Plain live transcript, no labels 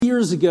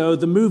years ago,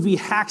 the movie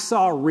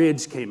Hacksaw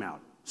Ridge came out.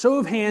 Show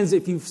of hands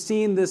if you've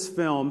seen this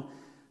film,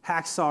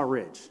 Hacksaw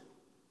Ridge.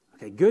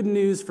 Okay, good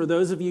news for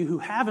those of you who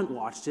haven't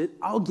watched it.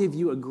 I'll give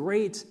you a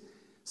great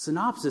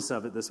synopsis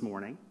of it this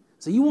morning,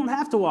 so you won't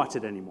have to watch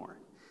it anymore.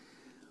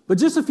 But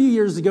just a few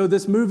years ago,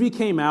 this movie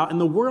came out,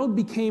 and the world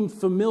became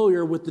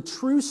familiar with the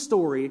true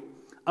story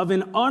of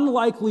an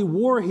unlikely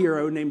war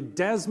hero named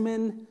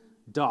Desmond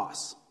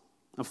Doss.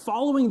 Now,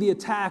 following the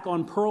attack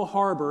on Pearl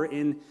Harbor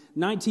in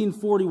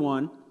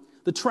 1941,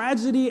 the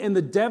tragedy and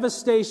the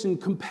devastation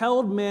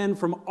compelled men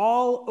from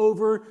all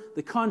over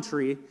the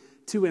country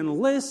to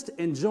enlist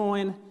and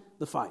join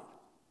the fight.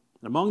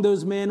 And among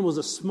those men was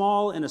a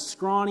small and a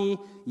scrawny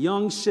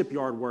young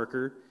shipyard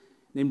worker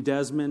named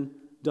Desmond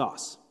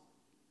Doss.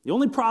 The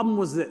only problem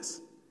was this.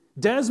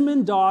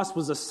 Desmond Doss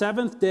was a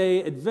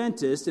Seventh-day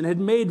Adventist and had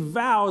made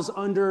vows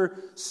under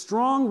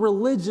strong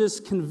religious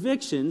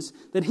convictions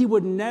that he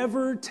would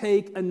never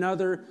take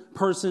another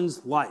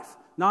person's life,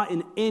 not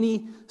in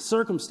any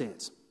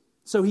circumstance.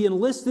 So he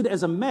enlisted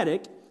as a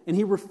medic, and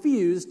he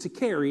refused to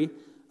carry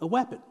a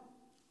weapon.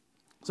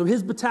 So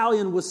his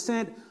battalion was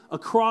sent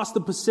across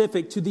the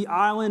Pacific to the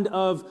island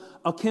of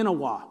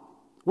Okinawa,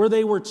 where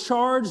they were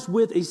charged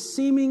with a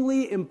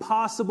seemingly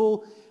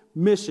impossible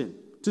mission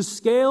to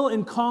scale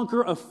and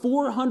conquer a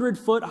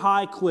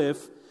 400-foot-high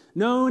cliff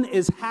known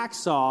as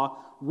Hacksaw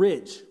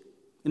Ridge.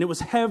 And it was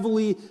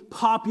heavily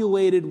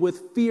populated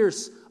with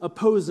fierce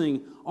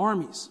opposing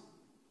armies.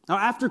 Now,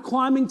 after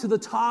climbing to the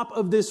top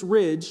of this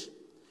ridge,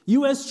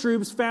 U.S.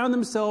 troops found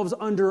themselves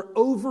under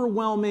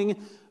overwhelming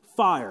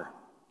fire,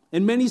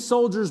 and many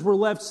soldiers were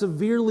left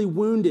severely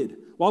wounded,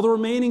 while the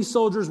remaining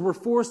soldiers were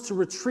forced to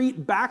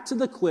retreat back to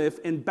the cliff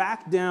and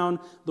back down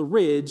the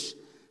ridge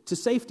to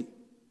safety.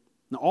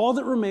 Now, all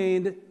that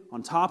remained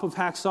on top of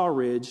Hacksaw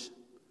Ridge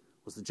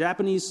was the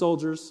Japanese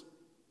soldiers,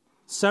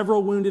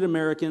 several wounded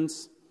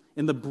Americans,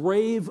 and the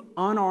brave,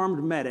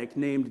 unarmed medic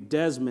named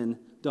Desmond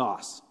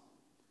Doss.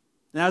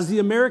 And as the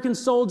American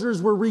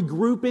soldiers were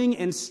regrouping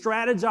and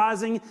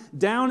strategizing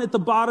down at the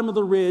bottom of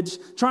the ridge,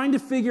 trying to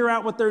figure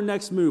out what their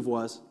next move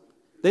was,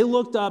 they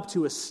looked up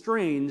to a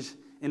strange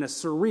and a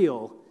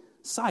surreal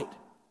sight.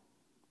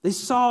 They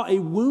saw a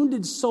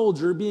wounded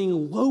soldier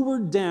being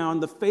lowered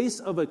down the face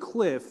of a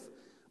cliff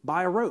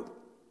by a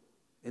rope.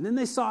 And then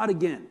they saw it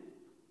again,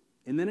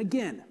 and then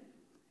again,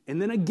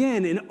 and then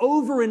again, and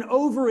over and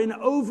over and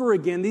over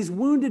again, these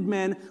wounded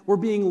men were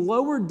being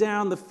lowered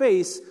down the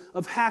face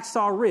of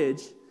Hacksaw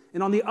Ridge,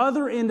 and on the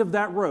other end of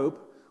that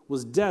rope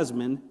was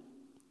Desmond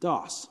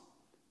Doss.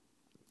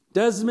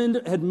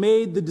 Desmond had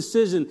made the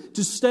decision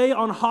to stay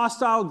on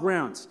hostile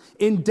grounds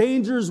in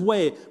danger's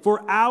way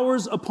for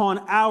hours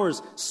upon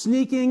hours,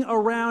 sneaking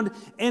around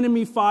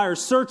enemy fire,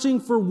 searching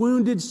for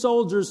wounded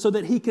soldiers so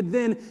that he could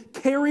then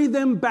carry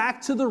them back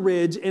to the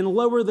ridge and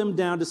lower them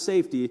down to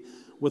safety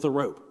with a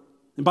rope.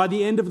 And by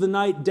the end of the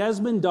night,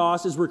 Desmond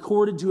Doss is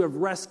recorded to have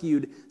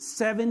rescued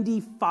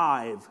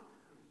 75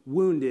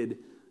 wounded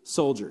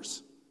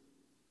soldiers.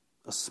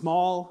 A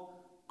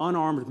small,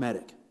 unarmed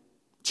medic,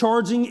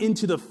 charging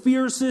into the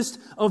fiercest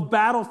of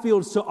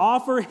battlefields to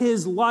offer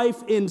his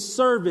life in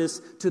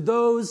service to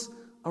those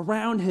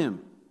around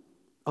him.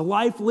 A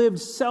life lived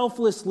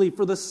selflessly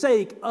for the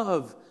sake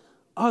of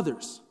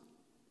others.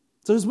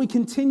 So as we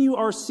continue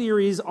our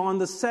series on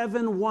the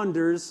 7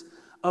 wonders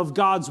of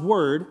God's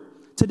Word,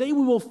 today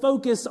we will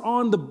focus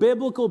on the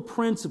biblical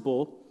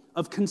principle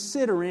of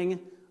considering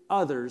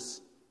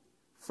others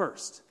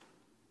first.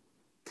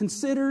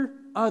 Consider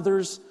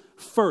others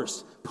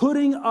first,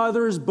 putting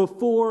others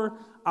before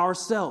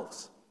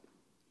ourselves.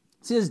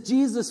 See, as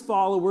Jesus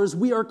followers,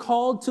 we are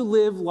called to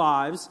live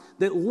lives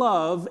that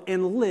love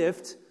and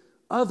lift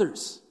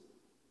others.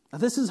 Now,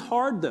 this is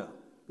hard, though,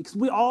 because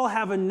we all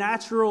have a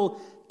natural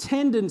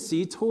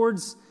tendency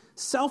towards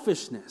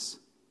selfishness.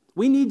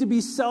 We need to be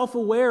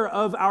self-aware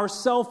of our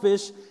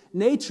selfish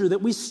nature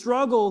that we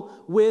struggle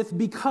with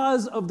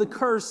because of the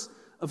curse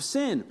of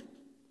sin.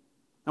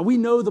 Now, we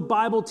know the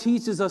Bible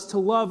teaches us to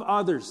love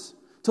others,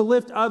 to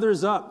lift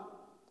others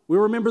up. We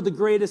remember the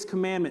greatest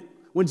commandment.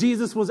 When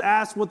Jesus was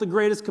asked what the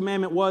greatest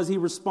commandment was, he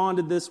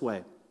responded this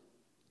way.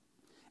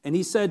 And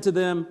he said to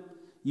them,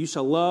 "You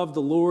shall love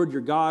the Lord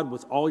your God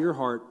with all your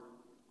heart,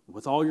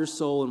 with all your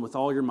soul, and with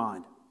all your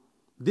mind.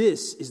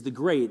 This is the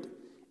great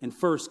and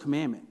first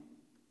commandment.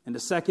 And the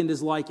second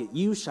is like it.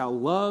 You shall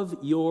love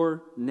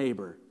your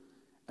neighbor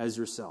as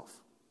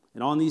yourself.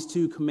 And on these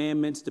 2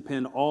 commandments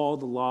depend all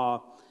the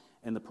law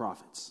and the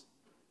prophets."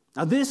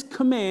 Now, this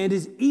command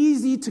is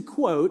easy to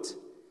quote,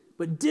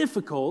 but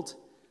difficult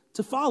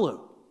to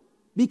follow,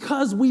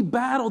 because we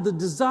battle the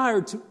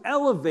desire to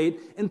elevate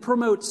and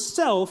promote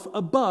self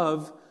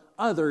above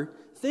other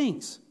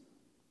things.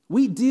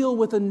 We deal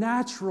with a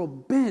natural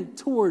bent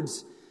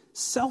towards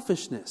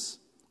selfishness.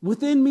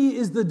 Within me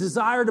is the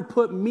desire to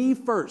put me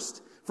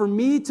first, for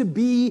me to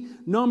be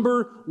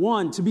number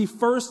one, to be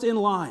first in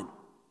line.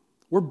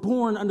 We're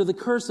born under the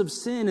curse of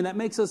sin, and that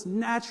makes us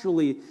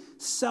naturally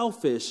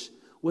selfish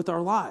with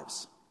our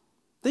lives.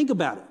 Think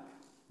about it.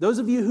 Those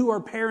of you who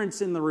are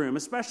parents in the room,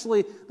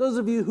 especially those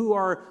of you who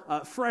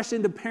are fresh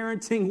into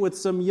parenting with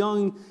some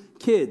young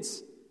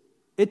kids,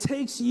 it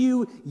takes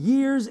you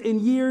years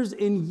and years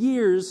and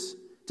years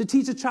to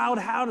teach a child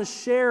how to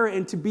share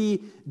and to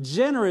be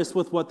generous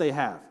with what they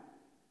have.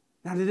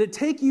 Now, did it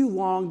take you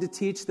long to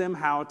teach them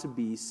how to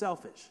be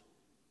selfish?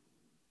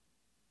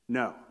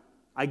 No.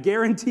 I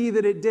guarantee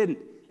that it didn't.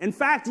 In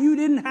fact, you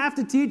didn't have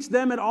to teach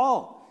them at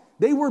all.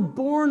 They were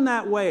born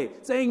that way,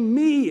 saying,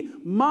 me,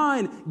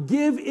 mine,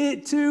 give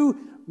it to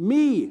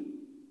me.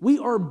 We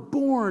are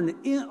born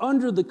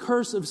under the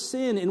curse of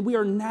sin, and we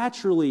are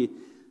naturally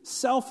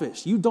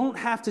selfish. You don't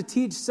have to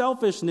teach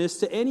selfishness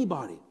to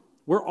anybody.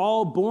 We're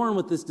all born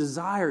with this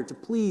desire to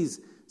please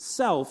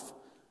self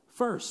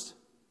first.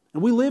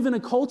 And we live in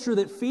a culture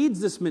that feeds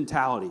this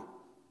mentality,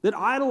 that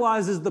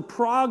idolizes the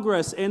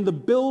progress and the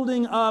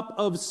building up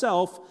of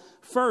self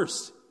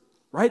first.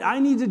 Right? I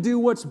need to do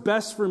what's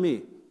best for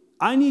me.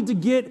 I need to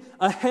get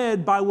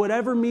ahead by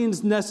whatever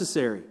means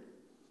necessary.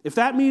 If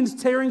that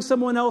means tearing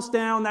someone else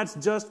down, that's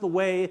just the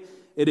way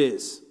it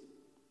is.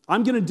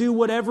 I'm going to do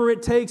whatever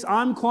it takes.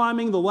 I'm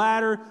climbing the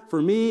ladder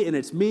for me, and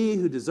it's me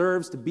who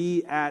deserves to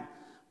be at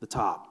the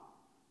top.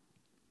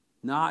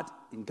 Not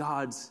in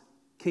God's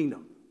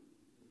kingdom.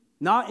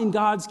 Not in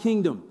God's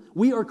kingdom.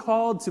 We are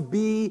called to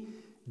be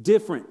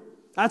different.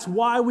 That's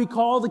why we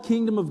call the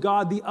kingdom of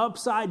God the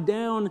upside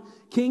down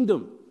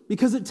kingdom.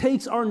 Because it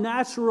takes our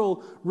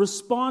natural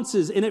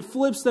responses and it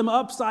flips them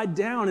upside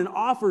down and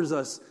offers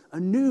us a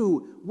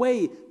new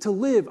way to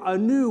live, a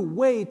new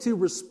way to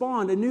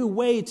respond, a new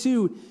way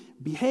to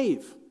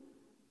behave.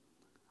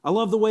 I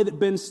love the way that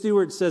Ben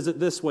Stewart says it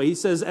this way. He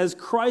says, as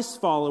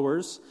Christ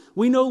followers,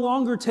 we no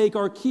longer take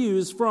our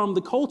cues from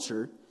the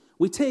culture.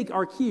 We take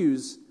our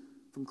cues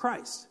from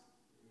Christ.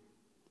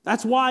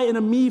 That's why in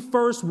a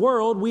me-first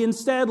world, we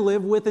instead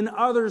live with an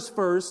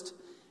others-first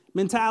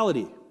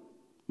mentality.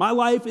 My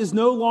life is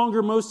no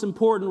longer most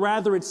important.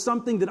 Rather, it's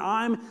something that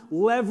I'm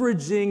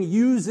leveraging,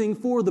 using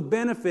for the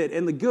benefit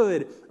and the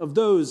good of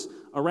those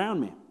around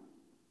me.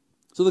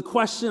 So the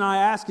question I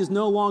ask is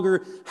no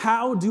longer,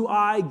 how do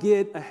I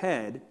get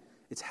ahead?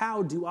 It's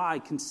how do I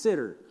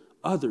consider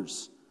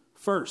others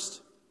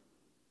first?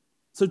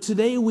 So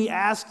today we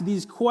ask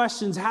these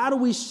questions. How do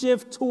we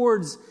shift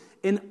towards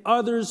an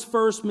others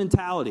first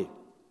mentality?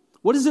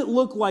 What does it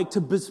look like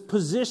to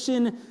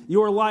position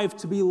your life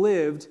to be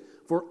lived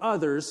for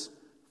others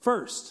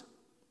first?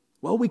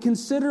 Well, we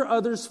consider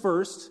others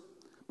first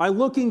by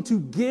looking to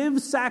give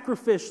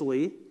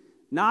sacrificially,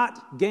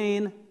 not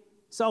gain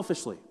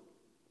selfishly.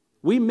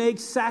 We make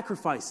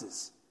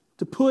sacrifices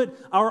to put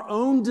our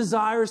own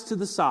desires to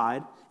the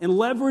side and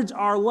leverage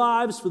our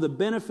lives for the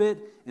benefit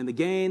and the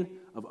gain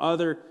of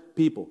other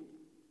people.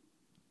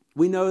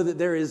 We know that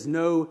there is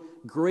no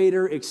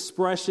greater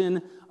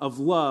expression of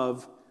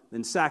love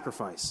than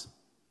sacrifice.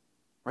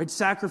 Right?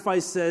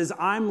 Sacrifice says,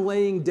 I'm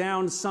laying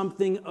down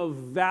something of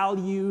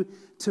value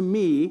to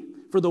me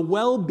for the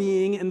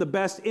well-being and the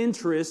best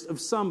interest of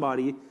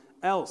somebody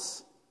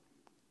else.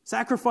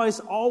 Sacrifice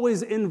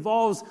always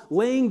involves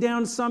laying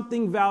down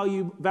something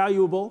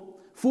valuable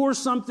for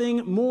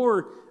something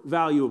more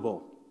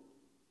valuable.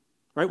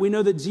 Right? We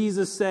know that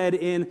Jesus said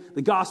in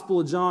the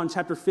Gospel of John,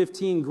 chapter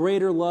 15,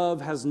 greater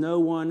love has no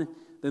one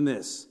than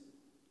this,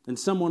 than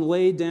someone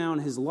laid down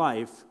his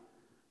life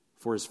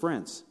for his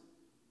friends.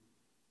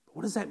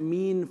 What does that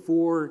mean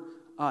for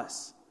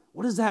us?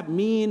 What does that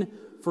mean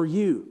for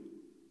you?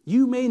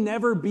 You may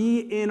never be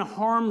in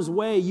harm's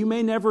way. You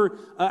may never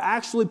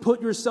actually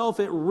put yourself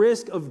at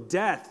risk of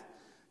death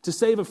to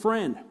save a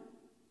friend.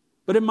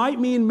 But it might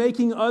mean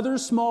making other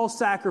small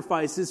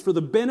sacrifices for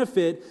the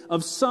benefit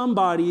of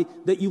somebody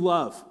that you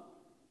love.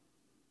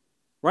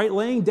 Right?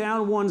 Laying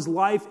down one's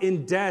life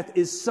in death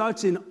is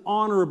such an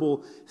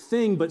honorable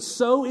thing, but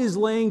so is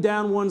laying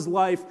down one's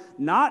life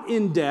not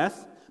in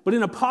death, but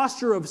in a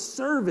posture of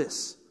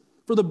service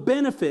for the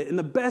benefit and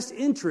the best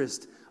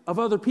interest of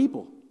other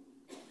people.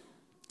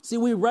 See,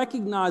 we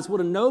recognize what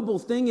a noble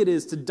thing it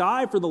is to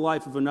die for the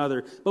life of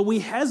another, but we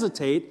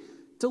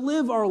hesitate to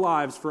live our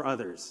lives for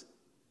others.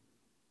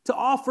 To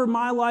offer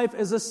my life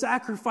as a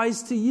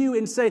sacrifice to you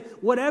and say,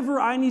 whatever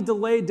I need to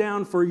lay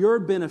down for your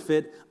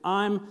benefit,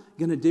 I'm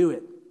going to do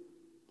it.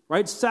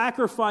 Right?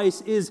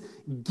 Sacrifice is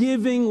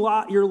giving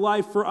your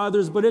life for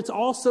others, but it's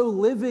also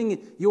living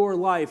your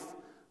life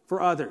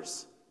for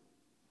others.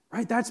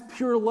 Right? That's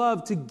pure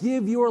love, to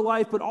give your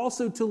life, but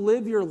also to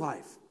live your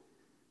life.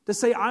 To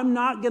say, I'm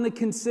not going to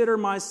consider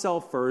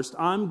myself first.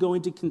 I'm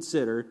going to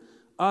consider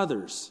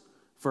others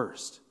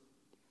first.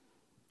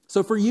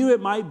 So for you, it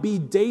might be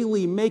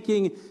daily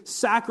making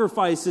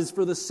sacrifices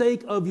for the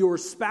sake of your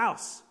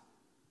spouse,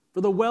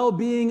 for the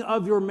well-being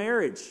of your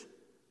marriage.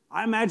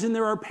 I imagine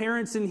there are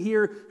parents in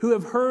here who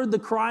have heard the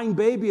crying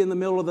baby in the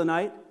middle of the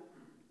night,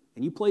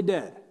 and you play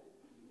dead.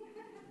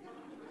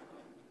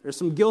 There's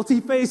some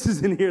guilty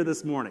faces in here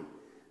this morning.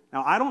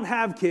 Now, I don't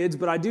have kids,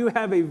 but I do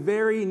have a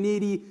very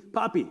needy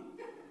puppy.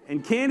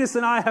 And Candace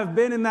and I have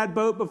been in that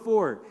boat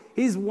before.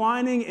 He's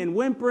whining and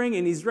whimpering,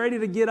 and he's ready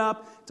to get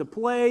up to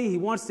play. He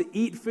wants to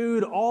eat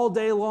food all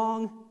day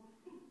long.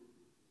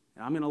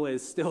 And I'm going to lay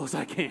as still as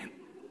I can.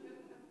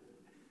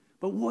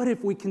 But what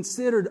if we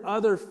considered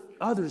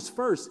others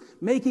first,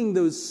 making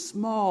those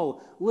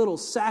small little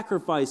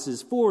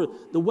sacrifices for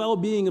the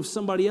well-being of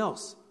somebody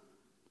else?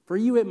 For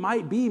you, it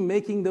might be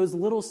making those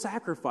little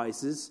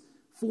sacrifices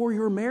for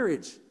your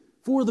marriage,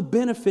 for the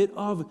benefit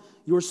of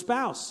your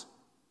spouse.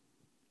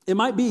 It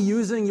might be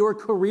using your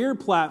career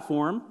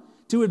platform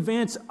to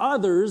advance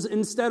others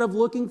instead of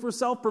looking for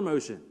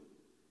self-promotion.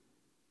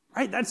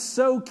 Right? That's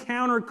so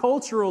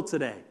countercultural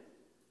today.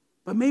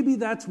 But maybe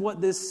that's what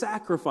this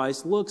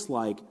sacrifice looks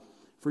like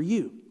for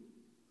you.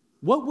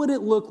 What would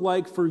it look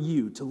like for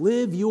you to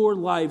live your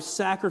life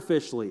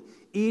sacrificially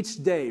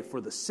each day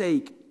for the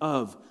sake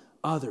of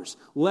others,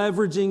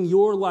 leveraging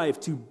your life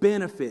to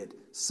benefit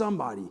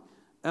somebody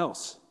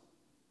else?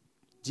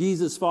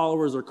 Jesus'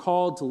 followers are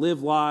called to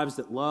live lives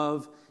that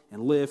love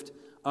and lift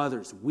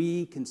others.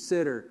 We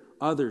consider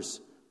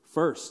others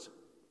first.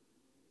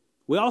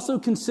 We also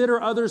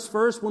consider others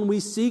first when we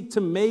seek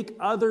to make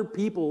other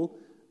people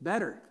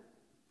better.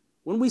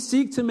 When we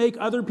seek to make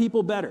other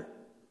people better.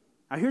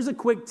 Now, here's a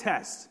quick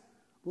test,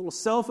 a little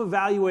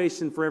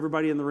self-evaluation for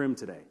everybody in the room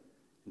today.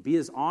 Be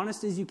as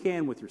honest as you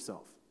can with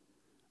yourself.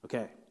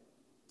 Okay.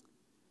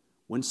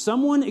 When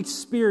someone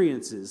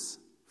experiences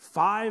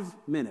 5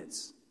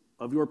 minutes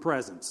of your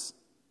presence,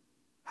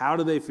 how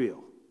do they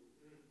feel?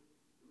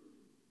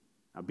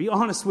 Now, be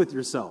honest with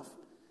yourself.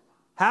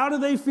 How do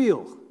they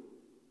feel?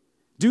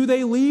 Do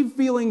they leave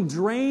feeling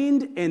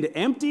drained and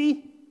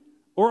empty?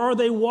 Or are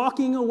they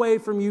walking away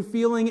from you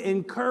feeling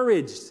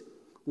encouraged,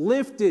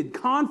 lifted,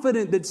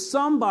 confident that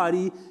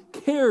somebody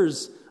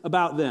cares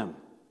about them?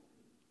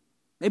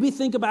 Maybe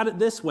think about it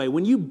this way.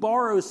 When you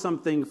borrow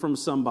something from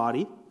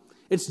somebody,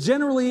 it's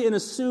generally an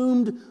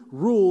assumed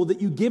rule that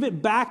you give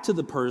it back to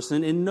the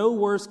person in no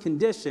worse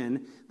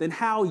condition than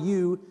how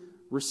you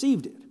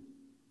received it.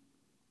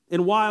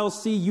 In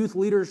YLC Youth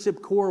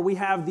Leadership Corps, we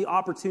have the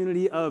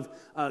opportunity of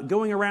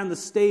going around the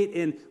state,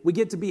 and we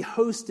get to be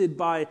hosted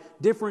by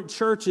different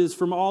churches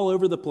from all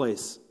over the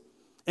place.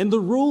 And the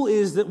rule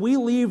is that we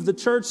leave the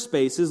church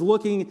spaces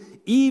looking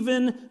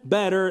even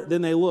better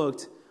than they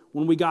looked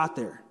when we got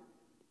there.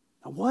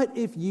 Now, what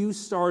if you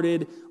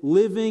started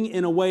living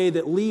in a way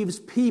that leaves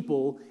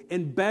people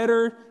in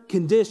better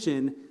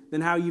condition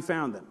than how you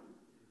found them?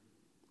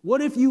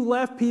 What if you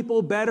left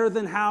people better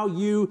than how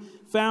you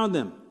found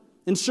them?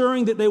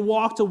 Ensuring that they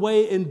walked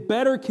away in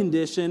better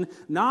condition,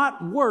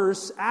 not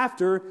worse,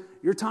 after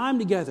your time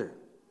together.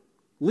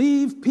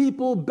 Leave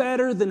people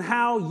better than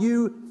how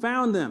you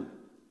found them.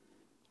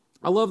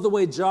 I love the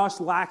way Josh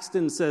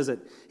Laxton says it.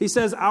 He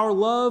says, our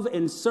love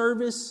and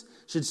service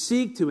should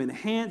seek to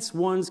enhance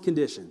one's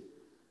condition.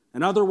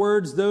 In other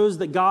words, those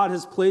that God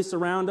has placed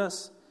around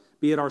us,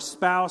 be it our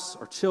spouse,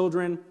 our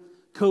children,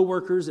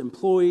 co-workers,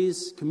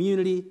 employees,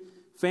 community,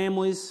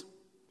 families,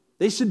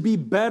 they should be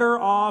better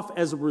off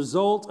as a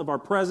result of our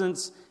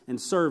presence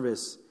and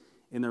service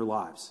in their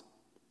lives.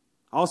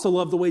 I also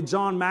love the way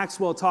John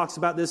Maxwell talks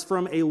about this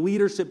from a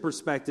leadership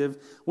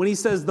perspective when he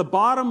says the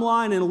bottom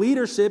line in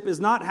leadership is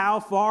not how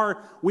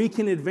far we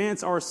can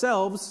advance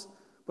ourselves,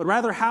 but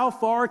rather how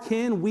far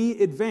can we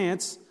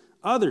advance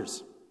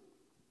others.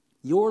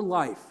 Your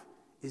life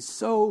is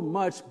so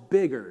much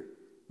bigger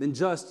than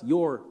just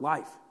your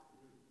life.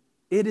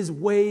 It is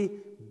way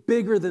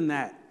bigger than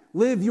that.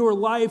 Live your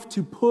life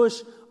to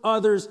push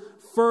others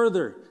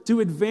further, to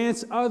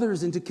advance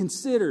others, and to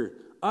consider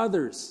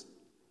others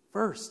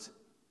first.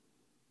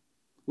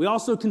 We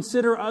also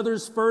consider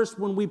others first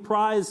when we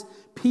prize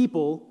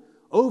people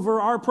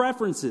over our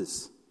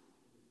preferences.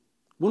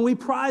 When we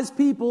prize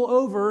people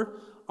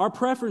over our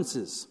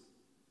preferences.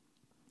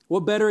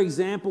 What better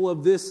example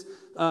of this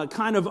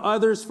kind of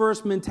others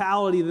first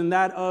mentality than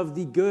that of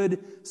the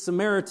Good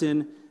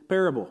Samaritan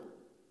parable?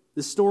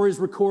 This story is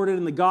recorded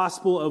in the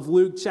Gospel of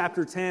Luke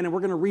chapter 10, and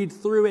we're going to read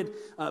through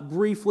it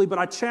briefly, but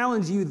I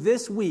challenge you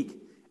this week,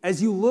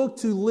 as you look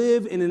to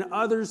live in an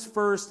others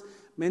first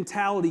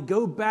mentality,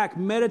 go back,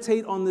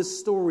 meditate on this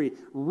story,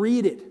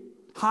 read it,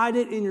 hide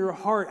it in your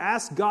heart,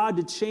 ask God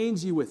to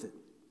change you with it.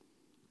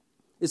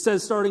 It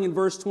says, starting in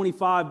verse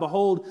 25,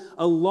 behold,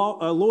 a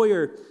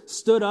lawyer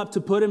stood up to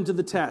put him to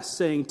the test,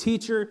 saying,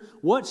 Teacher,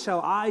 what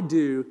shall I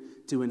do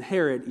to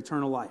inherit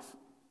eternal life?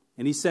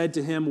 And he said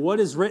to him, What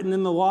is written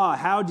in the law?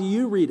 How do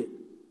you read it?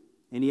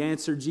 And he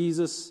answered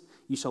Jesus,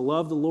 You shall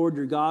love the Lord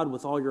your God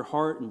with all your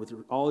heart and with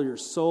all your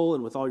soul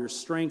and with all your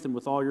strength and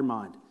with all your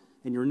mind,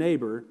 and your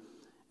neighbor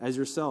as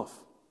yourself.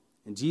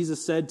 And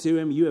Jesus said to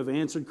him, You have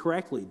answered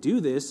correctly.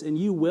 Do this and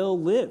you will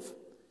live.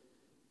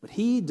 But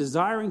he,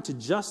 desiring to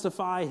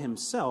justify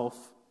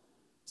himself,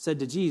 said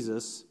to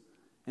Jesus,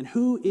 And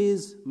who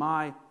is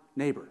my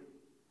neighbor?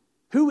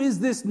 Who is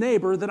this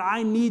neighbor that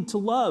I need to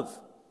love?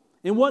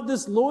 And what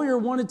this lawyer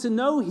wanted to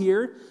know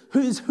here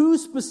is who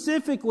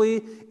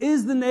specifically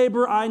is the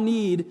neighbor I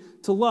need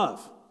to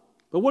love.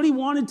 But what he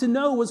wanted to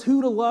know was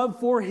who to love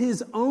for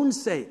his own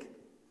sake.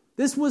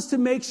 This was to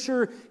make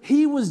sure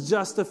he was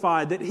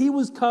justified, that he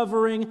was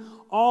covering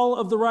all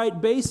of the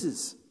right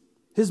bases.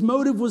 His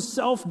motive was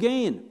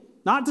self-gain,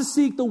 not to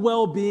seek the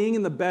well-being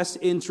and the best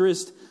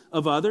interest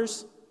of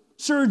others.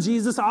 Sure,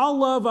 Jesus, I'll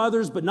love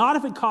others, but not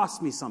if it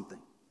costs me something.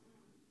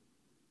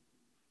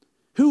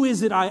 Who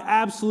is it I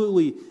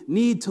absolutely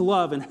need to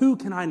love, and who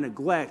can I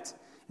neglect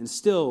and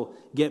still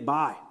get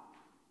by?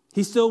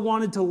 He still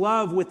wanted to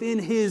love within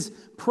his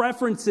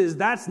preferences.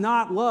 That's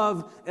not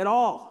love at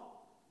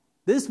all.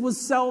 This was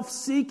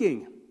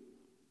self-seeking,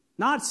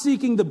 not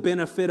seeking the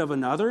benefit of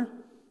another.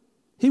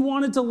 He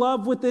wanted to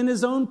love within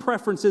his own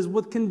preferences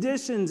with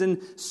conditions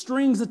and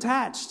strings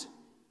attached.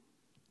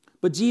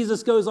 But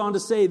Jesus goes on to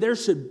say there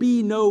should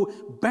be no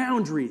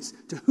boundaries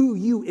to who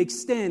you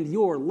extend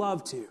your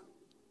love to.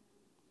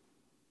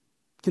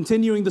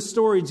 Continuing the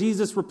story,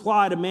 Jesus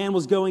replied, a man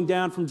was going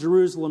down from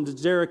Jerusalem to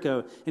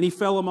Jericho, and he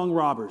fell among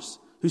robbers,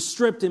 who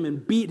stripped him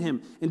and beat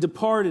him and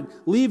departed,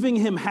 leaving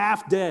him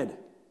half dead.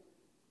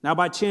 Now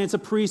by chance a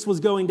priest was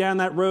going down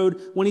that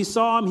road. When he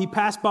saw him, he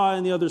passed by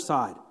on the other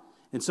side.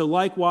 And so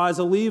likewise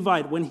a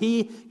Levite, when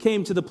he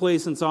came to the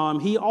place and saw him,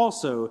 he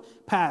also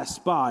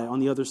passed by on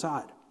the other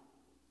side.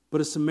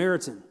 But a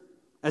Samaritan,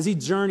 as he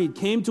journeyed,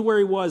 came to where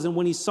he was, and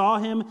when he saw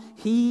him,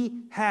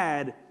 he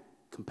had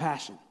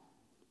compassion.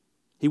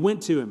 He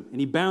went to him, and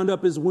he bound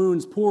up his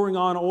wounds, pouring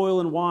on oil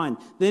and wine.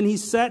 Then he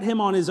set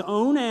him on his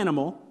own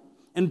animal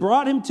and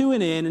brought him to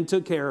an inn and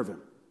took care of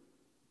him.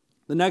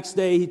 The next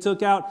day he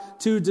took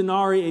out 2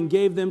 denarii and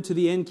gave them to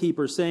the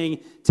innkeeper, saying,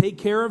 take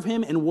care of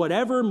him, and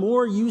whatever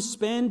more you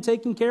spend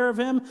taking care of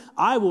him,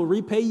 I will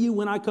repay you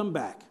when I come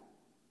back.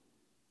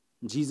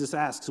 And Jesus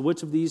asks,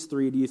 which of these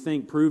 3 do you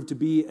think proved to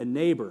be a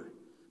neighbor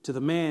to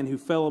the man who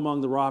fell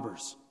among the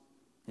robbers?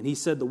 And he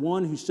said, the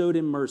one who showed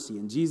him mercy.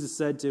 And Jesus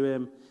said to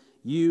him,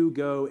 you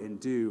go and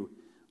do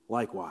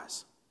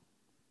likewise.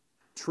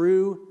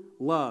 True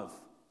love,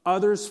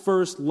 others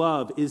first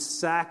love, is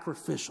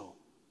sacrificial.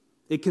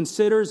 It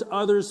considers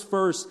others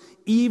first,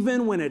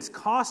 even when it's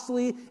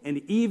costly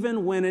and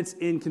even when it's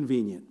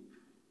inconvenient.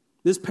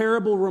 This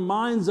parable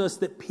reminds us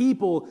that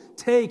people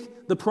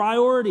take the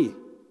priority.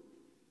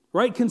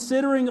 Right?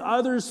 Considering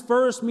others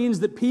first means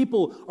that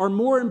people are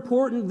more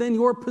important than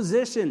your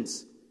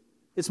positions.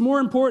 It's more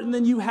important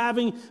than you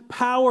having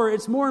power.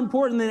 It's more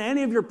important than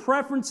any of your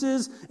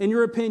preferences and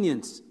your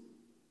opinions.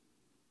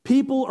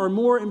 People are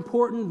more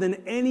important than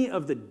any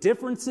of the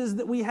differences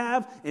that we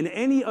have and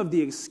any of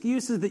the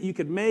excuses that you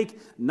could make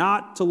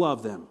not to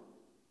love them.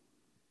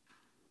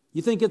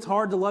 You think it's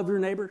hard to love your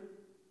neighbor?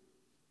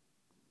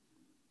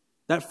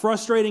 That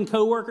frustrating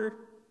coworker?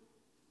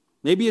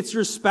 Maybe it's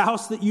your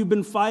spouse that you've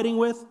been fighting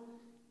with?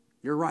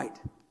 You're right.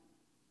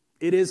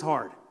 It is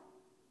hard.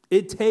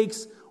 It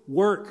takes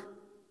work.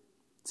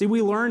 See,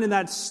 we learn in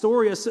that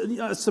story, a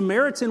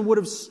Samaritan would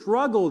have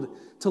struggled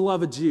to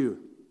love a Jew,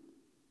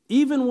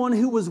 even one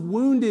who was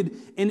wounded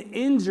and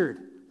injured.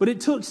 But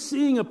it took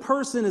seeing a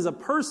person as a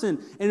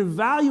person and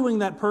valuing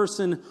that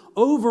person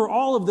over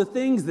all of the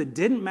things that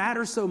didn't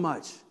matter so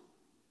much.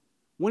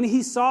 When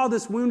he saw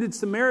this wounded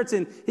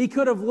Samaritan, he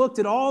could have looked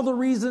at all the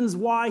reasons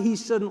why he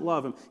shouldn't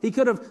love him. He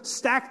could have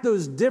stacked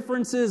those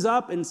differences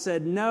up and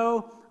said,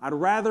 no, I'd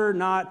rather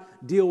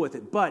not deal with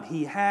it. But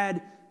he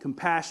had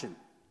compassion.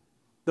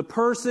 The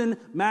person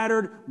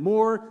mattered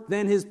more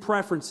than his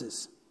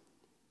preferences.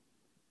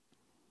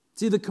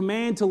 See, the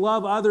command to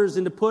love others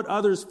and to put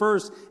others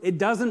first, it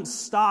doesn't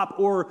stop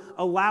or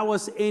allow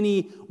us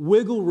any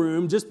wiggle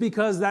room just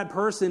because that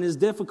person is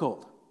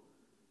difficult.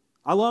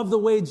 I love the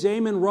way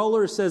Jamin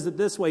Roller says it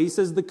this way. He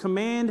says, the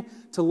command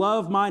to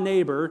love my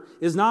neighbor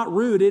is not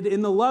rooted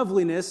in the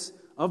loveliness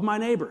of my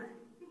neighbor.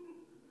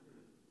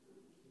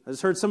 I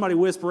just heard somebody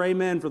whisper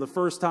amen for the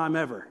first time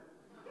ever.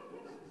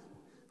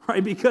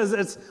 Right? Because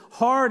it's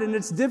hard and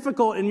it's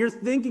difficult and you're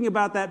thinking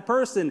about that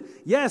person.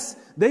 Yes,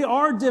 they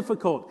are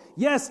difficult.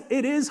 Yes,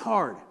 it is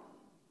hard.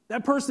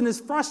 That person is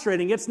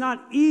frustrating. It's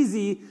not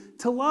easy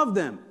to love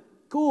them.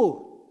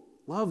 Cool.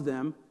 Love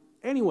them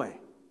anyway.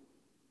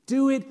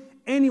 Do it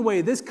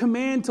anyway. This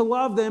command to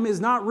love them is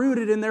not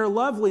rooted in their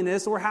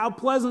loveliness or how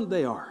pleasant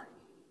they are.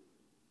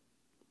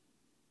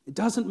 It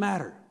doesn't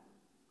matter.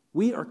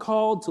 We are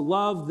called to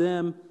love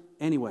them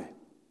anyway.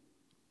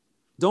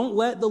 Don't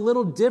let the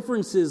little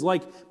differences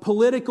like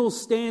political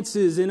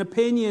stances and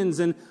opinions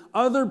and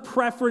other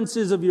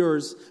preferences of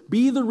yours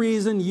be the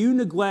reason you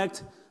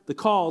neglect the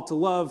call to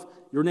love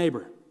your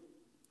neighbor.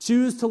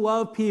 Choose to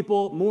love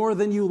people more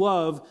than you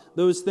love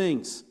those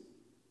things.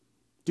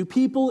 Do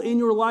people in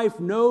your life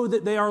know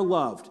that they are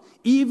loved,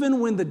 even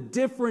when the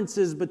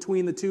differences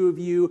between the two of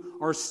you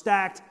are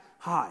stacked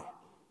high?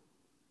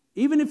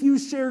 Even if you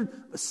share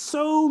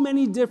so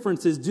many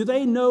differences, do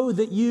they know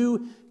that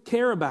you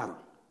care about them?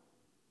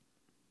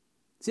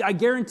 See, I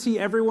guarantee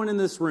everyone in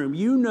this room,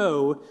 you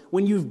know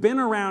when you've been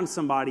around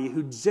somebody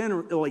who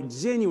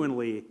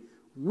genuinely,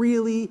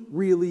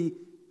 really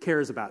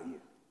cares about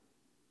you.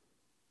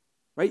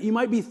 Right? You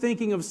might be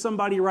thinking of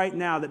somebody right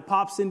now that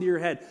pops into your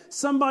head.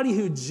 Somebody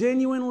who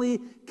genuinely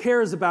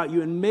cares about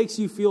you and makes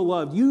you feel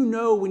loved. You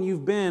know when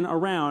you've been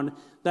around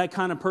that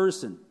kind of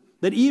person.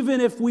 That even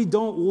if we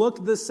don't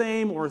look the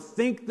same or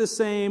think the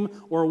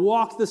same or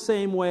walk the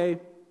same way,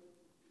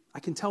 I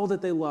can tell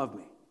that they love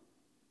me.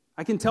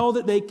 I can tell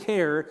that they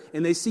care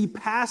and they see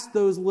past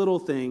those little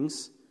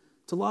things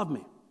to love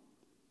me.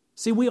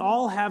 See, we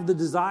all have the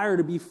desire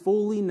to be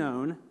fully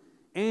known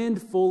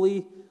and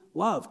fully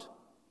loved.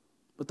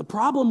 But the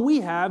problem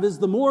we have is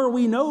the more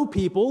we know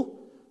people,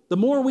 the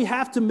more we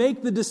have to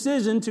make the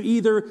decision to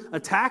either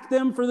attack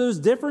them for those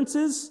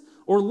differences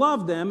or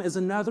love them as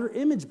another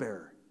image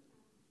bearer.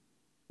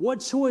 What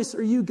choice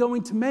are you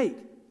going to make?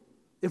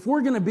 If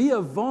we're going to be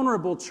a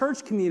vulnerable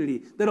church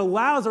community that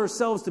allows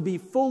ourselves to be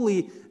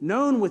fully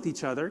known with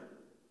each other,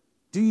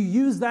 do you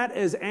use that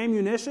as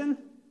ammunition?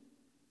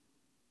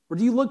 Or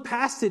do you look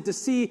past it to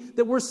see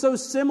that we're so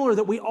similar,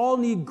 that we all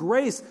need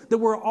grace, that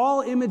we're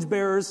all image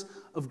bearers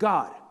of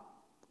God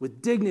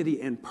with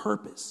dignity and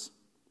purpose?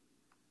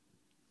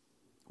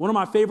 One of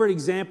my favorite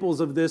examples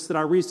of this that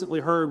I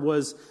recently heard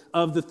was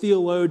of the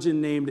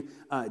theologian named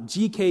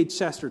G.K.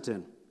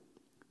 Chesterton.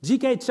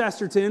 G.K.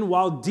 Chesterton,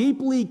 while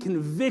deeply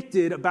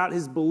convicted about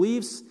his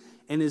beliefs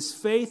and his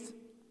faith,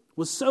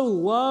 was so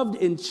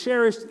loved and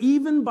cherished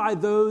even by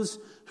those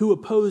who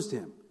opposed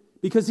him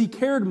because he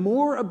cared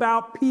more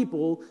about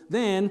people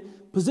than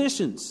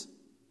positions.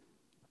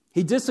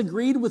 He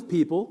disagreed with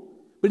people,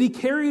 but he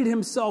carried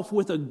himself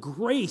with a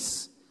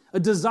grace, a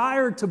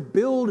desire to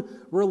build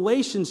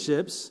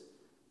relationships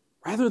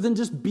rather than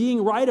just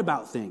being right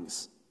about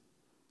things.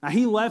 Now,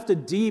 he left a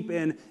deep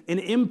and an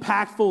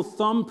impactful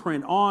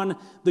thumbprint on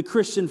the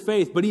Christian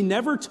faith, but he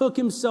never took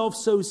himself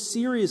so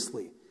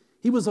seriously.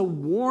 He was a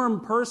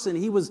warm person.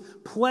 He was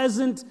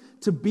pleasant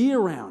to be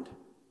around.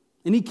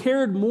 And he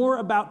cared more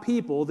about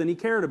people than he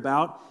cared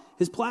about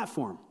his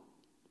platform.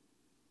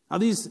 Now,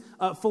 these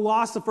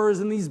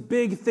philosophers and these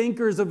big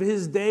thinkers of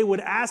his day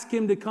would ask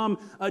him to come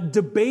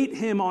debate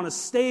him on a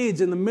stage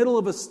in the middle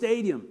of a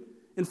stadium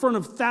in front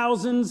of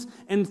thousands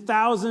and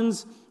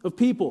thousands of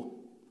people.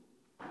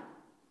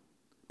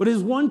 But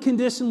his one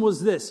condition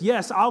was this: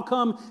 yes, I'll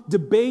come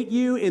debate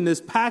you in this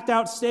packed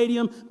out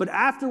stadium, but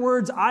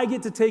afterwards I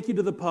get to take you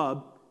to the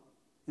pub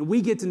and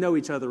we get to know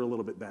each other a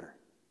little bit better.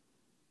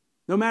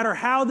 No matter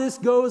how this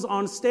goes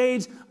on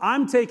stage,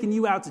 I'm taking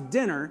you out to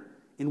dinner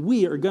and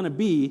we are going to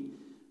be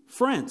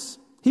friends.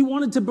 He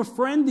wanted to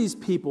befriend these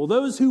people,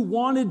 those who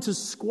wanted to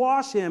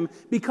squash him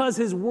because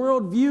his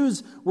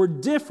worldviews were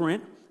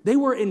different. They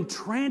were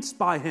entranced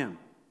by him.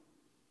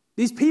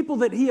 These people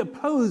that he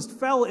opposed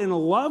fell in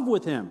love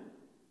with him.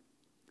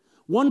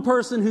 One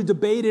person who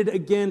debated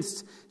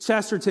against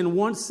Chesterton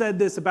once said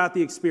this about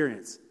the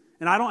experience.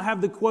 And I don't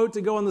have the quote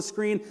to go on the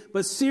screen,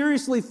 but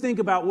seriously think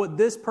about what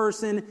this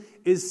person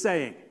is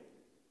saying.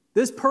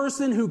 This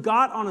person who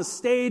got on a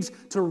stage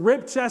to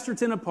rip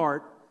Chesterton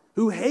apart,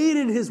 who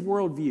hated his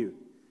worldview,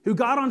 who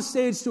got on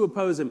stage to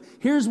oppose him.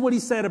 Here's what he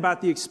said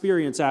about the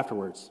experience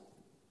afterwards.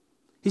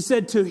 He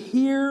said, to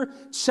hear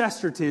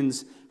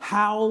Chesterton's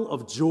howl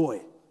of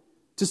joy,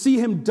 to see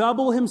him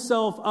double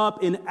himself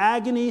up in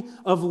agony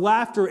of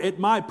laughter at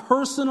my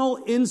personal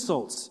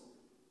insults,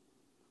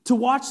 to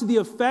watch the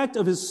effect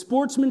of his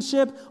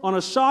sportsmanship on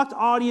a shocked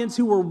audience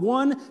who were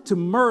won to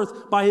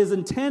mirth by his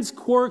intense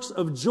quirks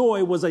of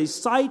joy was a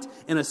sight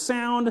and a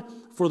sound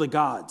for the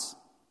gods.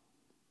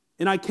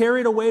 And I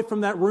carried away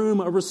from that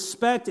room a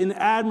respect and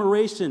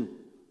admiration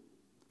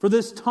for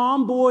this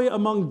tomboy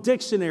among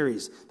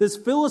dictionaries, this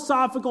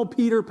philosophical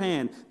Peter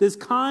Pan, this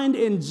kind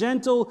and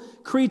gentle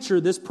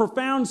creature, this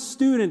profound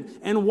student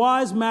and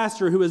wise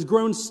master who has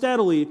grown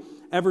steadily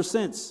ever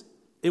since.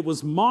 It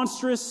was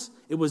monstrous,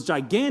 it was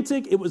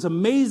gigantic, it was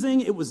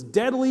amazing, it was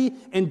deadly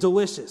and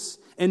delicious.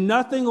 And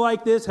nothing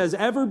like this has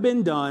ever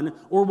been done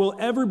or will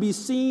ever be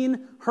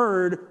seen,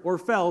 heard, or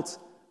felt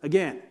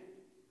again.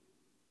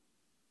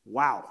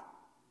 Wow.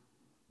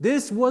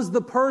 This was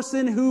the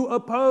person who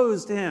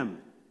opposed him.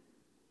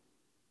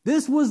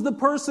 This was the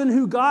person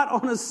who got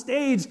on a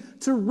stage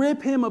to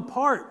rip him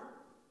apart.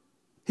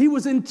 He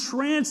was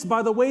entranced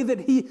by the way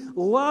that he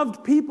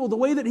loved people, the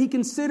way that he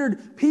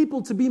considered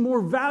people to be more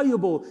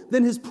valuable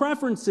than his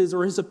preferences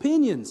or his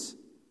opinions.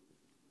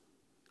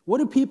 What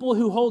do people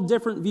who hold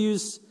different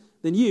views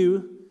than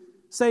you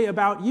say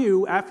about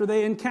you after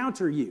they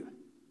encounter you?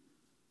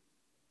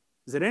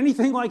 Is it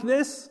anything like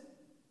this?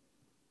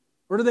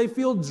 Or do they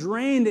feel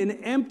drained and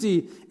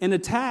empty and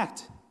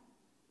attacked?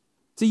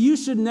 See, you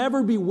should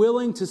never be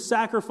willing to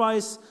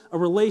sacrifice a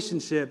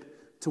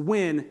relationship to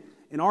win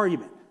an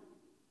argument.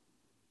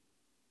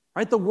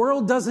 Right? The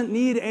world doesn't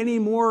need any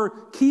more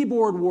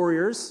keyboard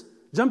warriors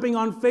jumping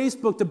on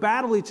Facebook to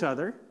battle each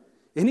other.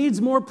 It needs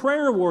more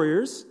prayer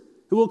warriors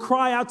who will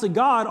cry out to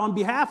God on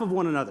behalf of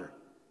one another.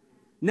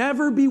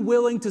 Never be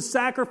willing to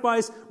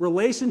sacrifice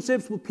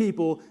relationships with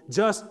people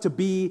just to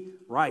be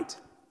right.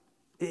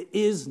 It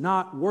is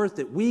not worth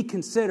it. We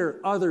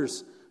consider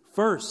others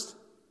first.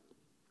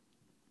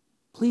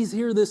 Please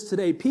hear this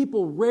today.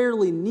 People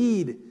rarely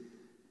need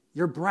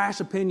your brash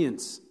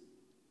opinions,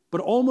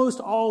 but almost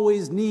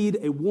always need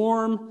a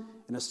warm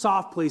and a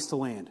soft place to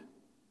land.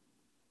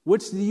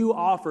 Which do you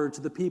offer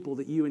to the people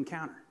that you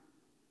encounter?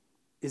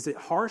 Is it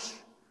harsh?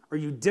 Are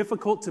you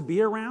difficult to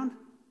be around?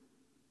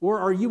 Or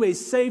are you a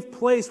safe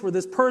place where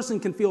this person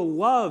can feel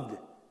loved?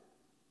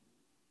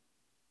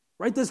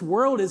 right? This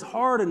world is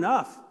hard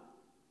enough.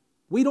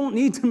 We don't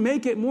need to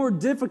make it more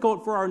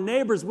difficult for our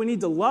neighbors. We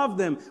need to love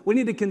them. We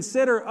need to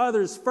consider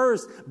others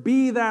first.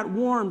 Be that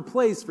warm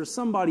place for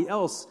somebody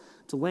else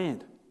to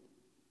land.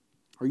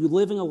 Are you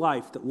living a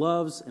life that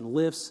loves and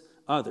lifts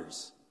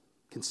others,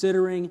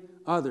 considering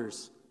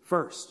others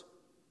first?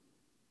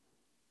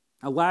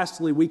 Now,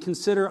 lastly, we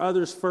consider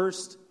others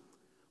first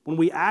when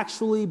we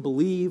actually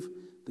believe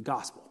the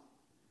gospel,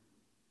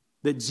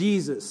 that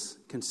Jesus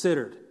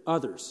considered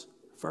others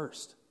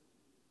first.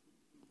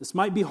 This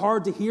might be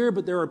hard to hear,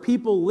 but there are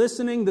people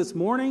listening this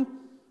morning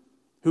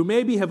who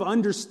maybe have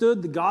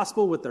understood the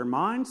gospel with their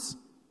minds,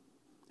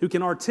 who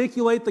can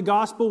articulate the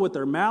gospel with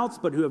their mouths,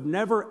 but who have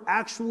never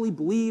actually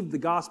believed the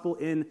gospel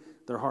in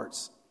their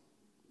hearts.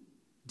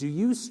 Do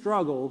you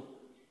struggle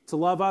to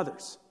love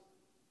others?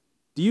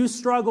 Do you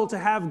struggle to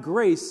have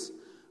grace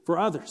for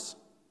others?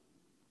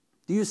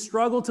 Do you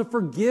struggle to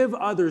forgive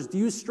others? Do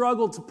you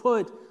struggle to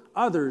put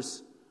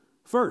others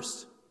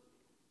first?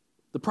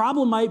 The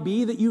problem might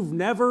be that you've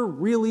never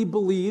really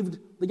believed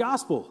the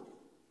gospel,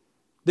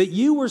 that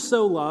you were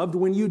so loved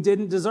when you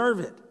didn't deserve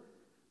it,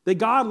 that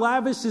God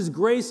lavished His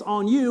grace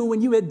on you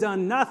when you had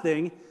done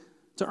nothing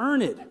to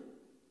earn it,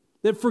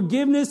 that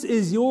forgiveness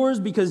is yours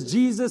because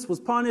Jesus was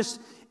punished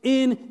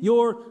in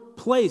your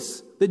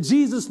place, that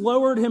Jesus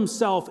lowered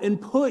Himself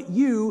and put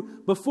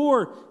you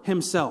before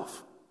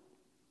Himself.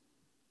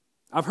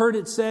 I've heard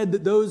it said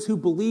that those who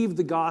believe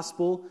the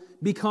gospel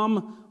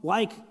become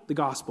like the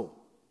gospel.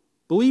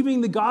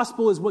 Believing the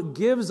gospel is what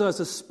gives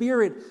us a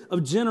spirit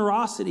of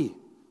generosity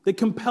that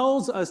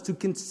compels us to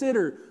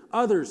consider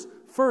others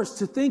first,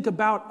 to think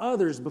about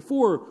others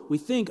before we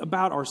think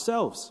about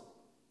ourselves.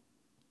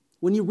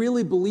 When you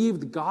really believe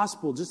the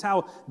gospel, just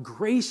how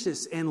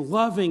gracious and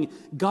loving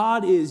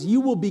God is, you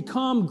will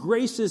become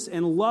gracious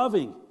and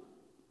loving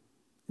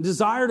and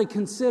desire to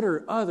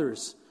consider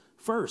others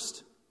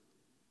first.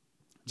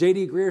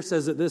 J.D. Greear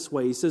says it this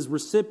way. He says,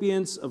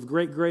 recipients of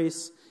great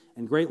grace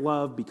and great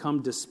love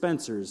become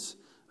dispensers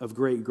of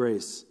great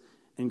grace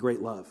and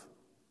great love.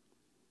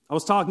 I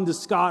was talking to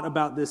Scott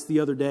about this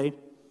the other day,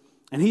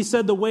 and he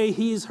said the way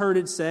he's heard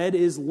it said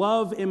is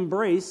love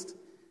embraced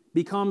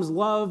becomes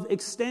love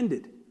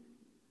extended.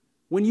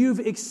 When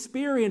you've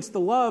experienced the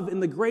love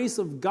and the grace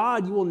of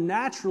God, you will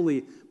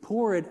naturally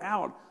pour it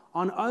out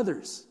on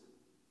others.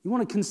 You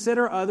want to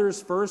consider others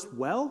first?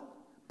 Well,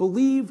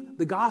 believe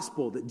the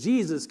gospel that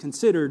Jesus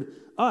considered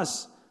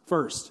us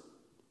first.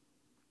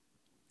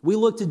 We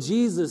look to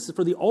Jesus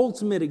for the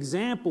ultimate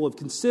example of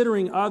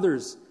considering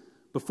others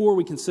before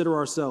we consider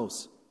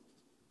ourselves.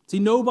 See,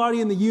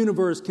 nobody in the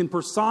universe can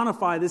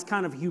personify this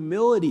kind of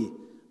humility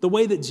the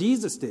way that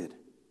Jesus did.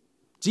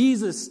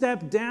 Jesus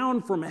stepped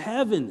down from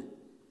heaven,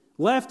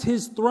 left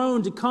His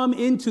throne to come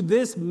into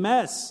this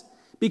mess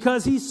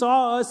because He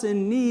saw us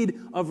in need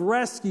of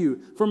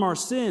rescue from our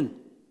sin.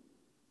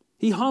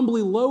 He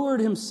humbly lowered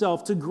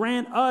Himself to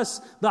grant us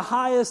the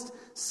highest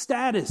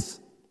status.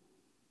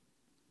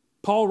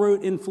 Paul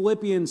wrote in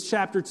Philippians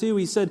chapter 2,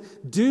 he said,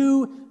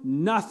 do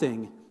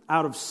nothing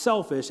out of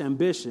selfish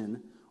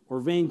ambition or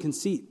vain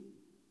conceit.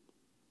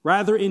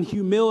 Rather, in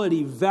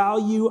humility,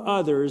 value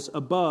others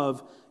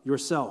above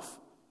yourself,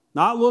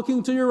 not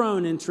looking to your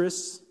own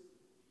interests,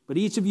 but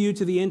each of you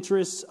to the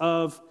interests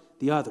of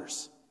the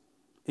others.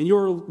 In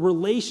your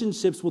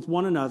relationships with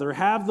one another,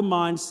 have the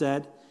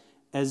mindset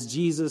as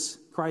Jesus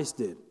Christ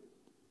did,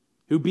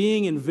 who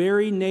being in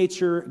very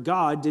nature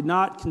God, did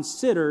not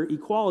consider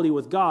equality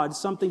with God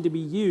something to be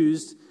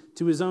used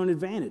to His own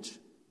advantage.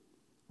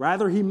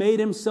 Rather, He made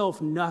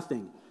Himself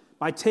nothing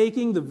by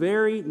taking the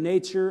very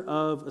nature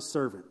of a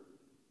servant,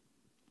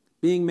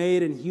 being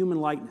made in human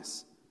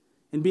likeness,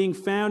 and being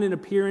found in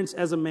appearance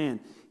as a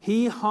man.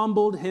 He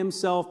humbled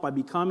Himself by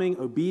becoming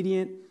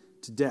obedient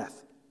to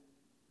death,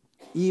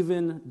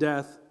 even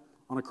death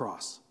on a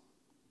cross.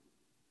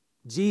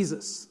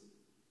 Jesus,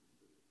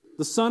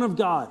 the Son of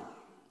God,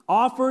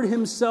 offered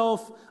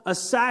Himself a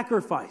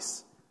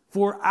sacrifice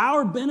for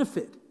our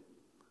benefit,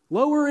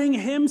 lowering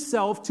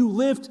Himself to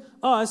lift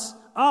us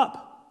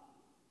up.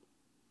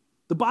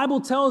 The Bible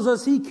tells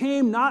us He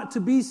came not to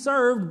be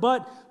served,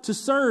 but to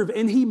serve,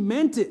 and He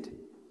meant it.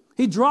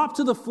 He dropped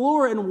to the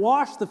floor and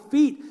washed the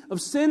feet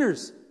of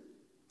sinners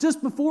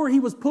just before He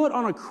was put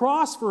on a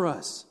cross for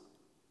us.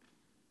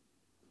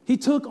 He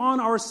took on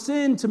our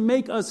sin to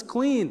make us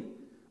clean,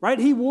 right?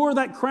 He wore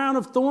that crown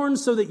of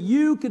thorns so that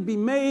you could be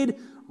made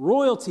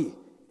royalty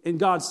in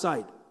God's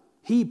sight.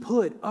 He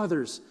put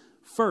others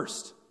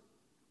first.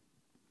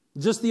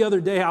 Just the other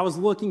day, I was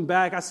looking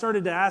back. I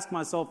started to ask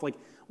myself,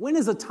 when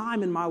is a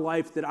time in my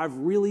life that I've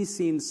really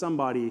seen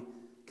somebody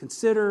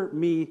consider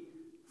me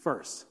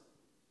first?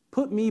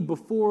 Put me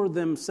before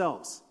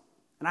themselves.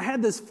 And I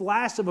had this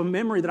flash of a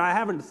memory that I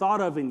haven't thought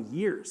of in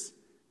years.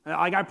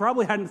 I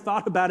probably hadn't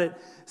thought about it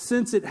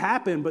since it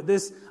happened, but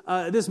this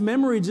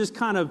memory just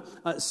kind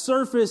of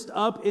surfaced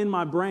up in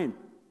my brain.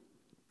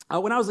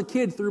 When I was a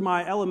kid, through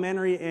my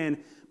elementary and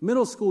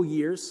middle school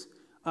years,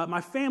 my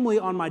family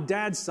on my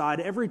dad's side,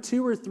 every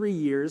 2 or 3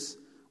 years,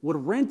 would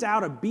rent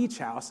out a beach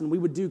house, and we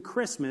would do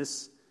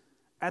Christmas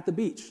at the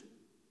beach.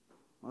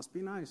 Must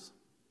be nice.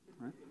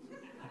 Right?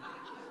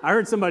 I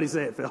heard somebody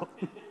say it, Phil.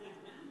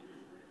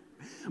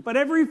 But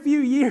every few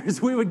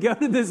years, we would go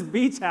to this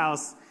beach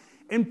house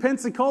in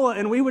Pensacola,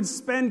 and we would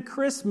spend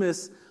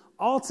Christmas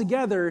all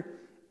together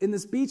in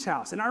this beach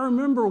house. And I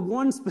remember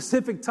one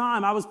specific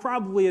time, I was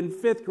probably in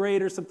 5th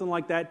grade or something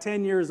like that,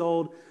 10 years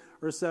old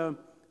or so.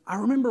 I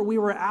remember we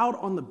were out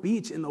on the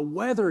beach, and the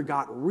weather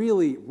got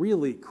really,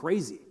 really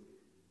crazy.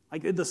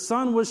 Like the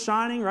sun was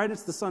shining, right?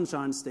 It's the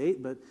Sunshine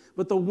State,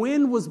 but the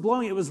wind was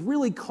blowing. It was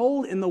really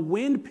cold, and the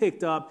wind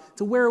picked up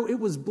to where it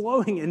was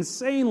blowing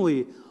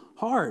insanely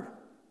hard.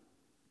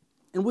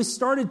 And we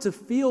started to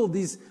feel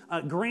these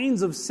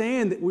grains of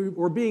sand that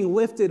were being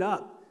lifted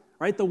up,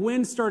 right? The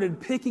wind started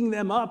picking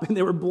them up, and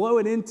they were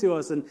blowing into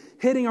us and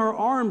hitting our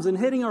arms and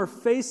hitting our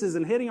faces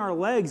and hitting our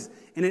legs,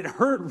 and it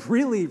hurt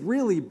really,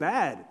 really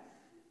bad.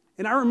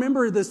 And I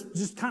remember this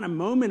just kind of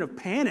moment of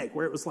panic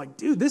where it was like,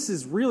 dude, this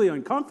is really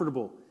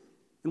uncomfortable.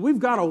 And we've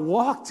got to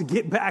walk to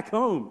get back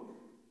home.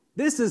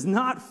 This is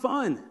not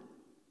fun.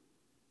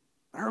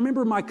 I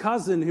remember my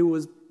cousin, who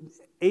was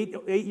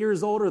 8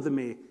 years older than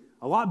me,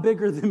 a lot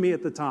bigger than me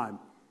at the time,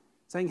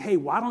 saying, hey,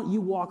 why don't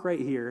you walk right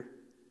here,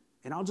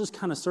 and I'll just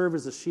kind of serve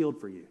as a shield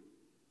for you.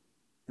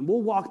 And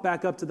we'll walk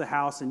back up to the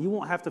house, and you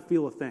won't have to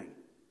feel a thing.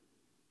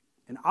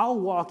 And I'll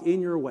walk in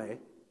your way,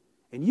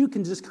 and you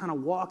can just kind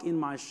of walk in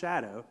my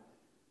shadow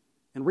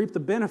and reap the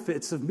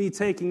benefits of me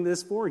taking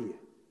this for you.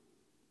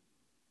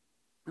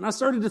 And I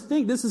started to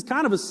think this is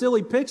kind of a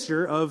silly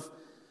picture of,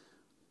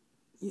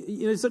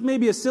 it's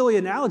maybe a silly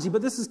analogy,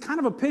 but this is kind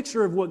of a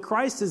picture of what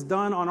Christ has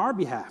done on our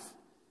behalf.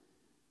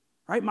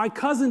 Right? My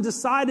cousin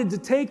decided to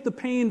take the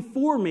pain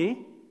for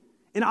me,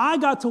 and I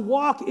got to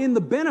walk in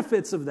the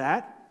benefits of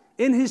that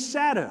in his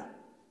shadow.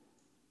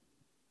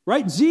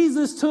 Right?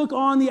 Jesus took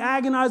on the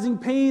agonizing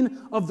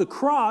pain of the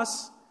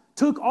cross,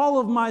 took all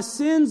of my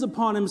sins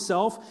upon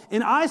himself,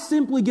 and I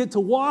simply get to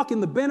walk in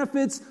the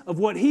benefits of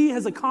what he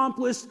has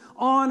accomplished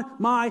on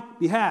my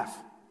behalf.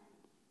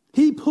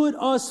 He put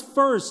us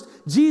first.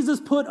 Jesus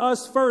put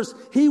us first.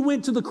 He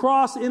went to the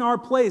cross in our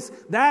place.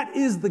 That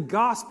is the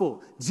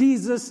gospel.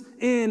 Jesus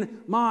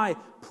in my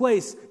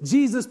place.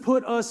 Jesus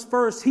put us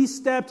first. He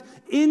stepped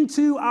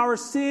into our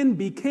sin,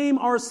 became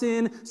our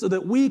sin, so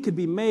that we could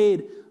be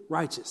made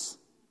righteous.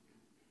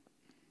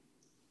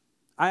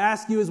 I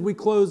ask you as we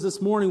close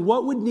this morning,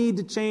 what would need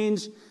to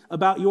change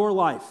about your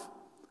life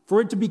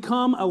for it to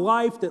become a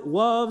life that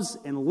loves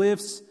and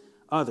lifts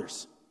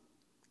others?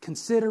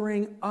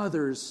 Considering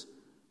others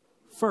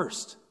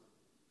first.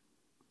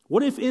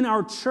 What if in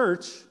our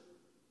church,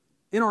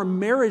 in our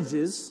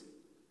marriages,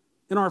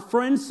 in our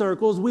friend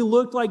circles, we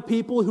looked like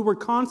people who were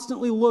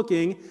constantly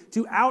looking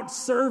to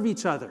outserve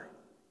each other,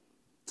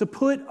 to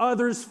put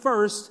others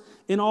first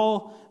in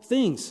all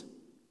things?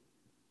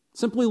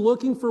 Simply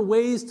looking for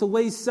ways to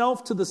lay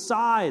self to the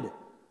side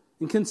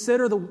and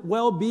consider the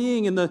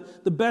well-being and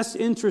the best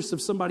interests of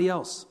somebody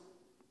else.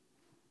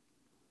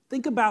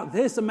 Think about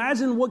this.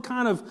 Imagine what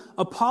kind of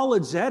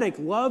apologetic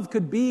love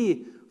could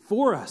be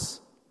for us.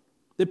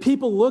 That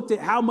people looked at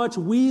how much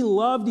we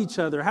loved each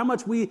other, how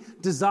much we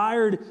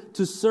desired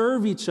to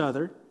serve each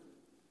other.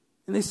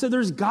 And they said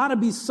there's got to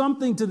be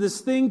something to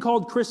this thing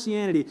called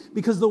Christianity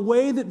because the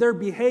way that they're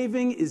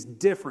behaving is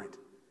different.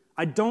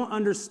 I don't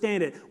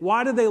understand it.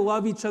 Why do they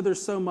love each other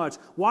so much?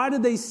 Why do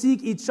they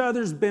seek each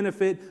other's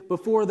benefit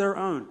before their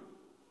own?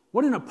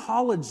 What an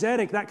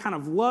apologetic that kind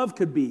of love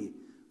could be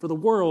for the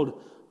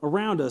world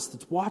around us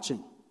that's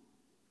watching.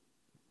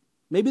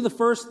 Maybe the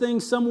first thing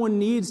someone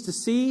needs to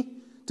see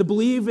to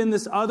believe in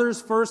this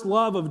others first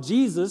love of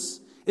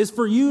Jesus is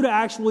for you to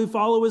actually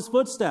follow his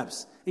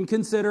footsteps and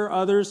consider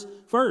others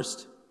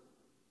first.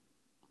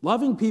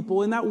 Loving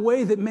people in that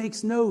way that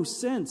makes no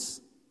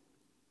sense.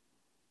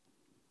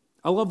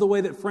 I love the way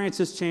that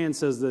Francis Chan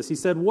says this. He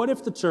said, what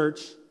if the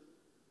church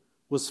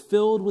was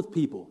filled with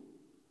people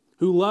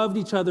who loved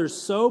each other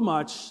so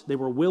much they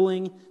were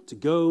willing to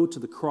go to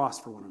the cross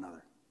for one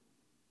another?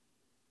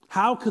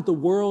 How could the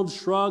world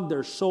shrug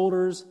their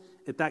shoulders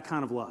at that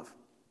kind of love?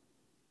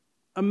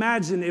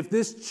 Imagine if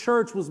this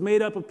church was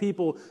made up of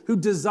people who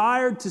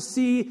desired to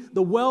see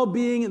the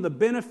well-being and the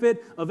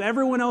benefit of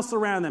everyone else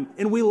around them,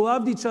 and we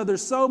loved each other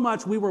so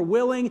much we were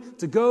willing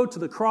to go to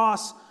the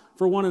cross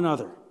for one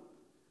another.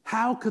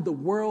 How could the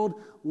world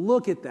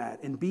look at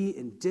that and be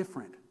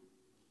indifferent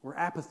or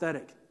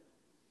apathetic?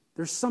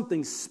 There's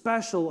something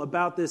special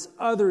about this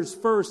others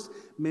first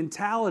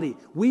mentality.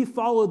 We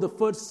follow the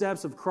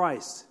footsteps of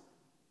Christ,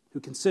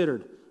 who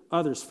considered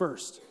others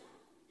first.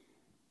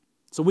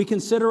 So we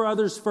consider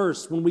others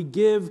first when we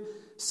give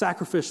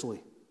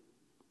sacrificially.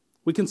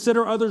 We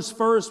consider others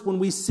first when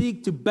we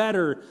seek to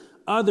better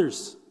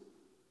others.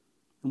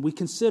 And we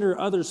consider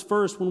others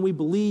first when we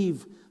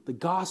believe the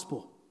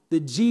gospel,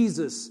 that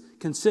Jesus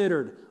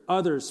considered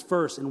others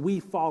first, and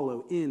we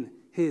follow in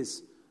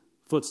his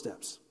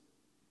footsteps.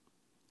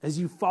 As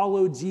you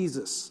follow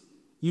Jesus,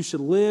 you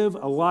should live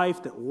a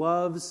life that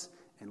loves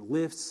and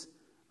lifts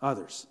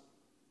others.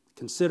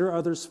 Consider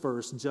others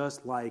first,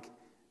 just like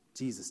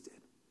Jesus did.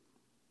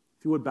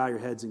 If you would bow your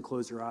heads and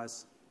close your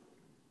eyes.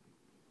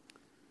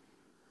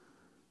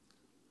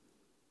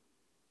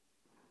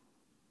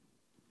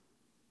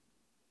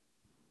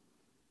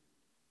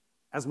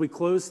 As we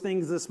close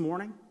things this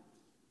morning,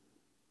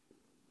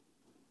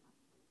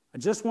 I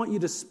just want you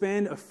to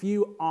spend a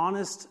few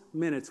honest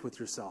minutes with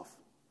yourself.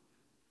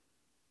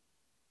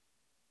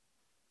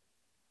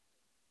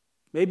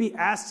 Maybe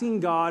asking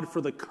God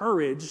for the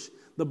courage,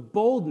 the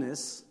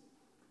boldness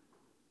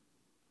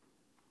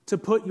to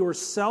put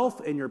yourself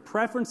and your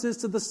preferences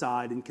to the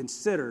side and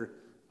consider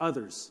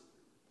others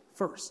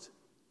first.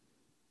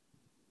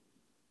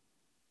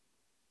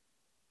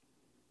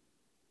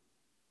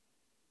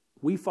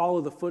 We follow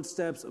the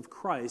footsteps of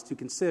Christ, who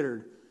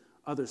considered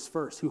others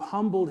first, who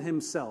humbled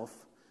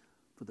himself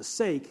for the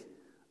sake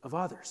of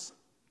others.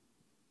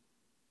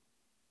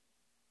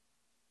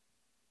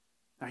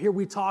 Now, here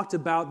we talked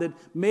about that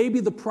maybe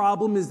the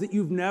problem is that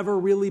you've never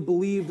really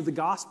believed the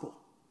gospel.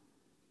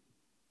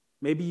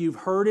 Maybe you've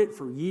heard it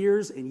for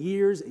years and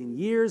years and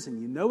years, and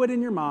you know it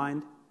in your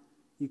mind.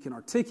 You can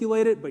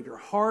articulate it, but your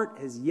heart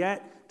has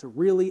yet to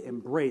really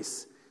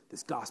embrace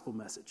this gospel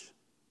message.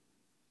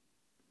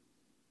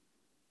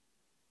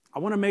 I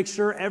want to make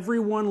sure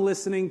everyone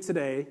listening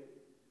today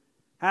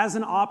has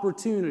an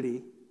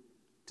opportunity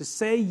to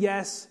say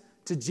yes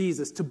to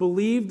Jesus, to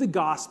believe the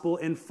gospel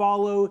and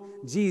follow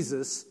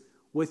Jesus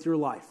with your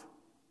life.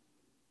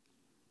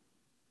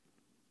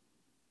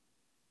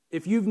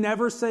 If you've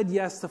never said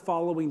yes to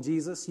following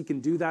Jesus, you can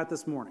do that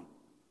this morning.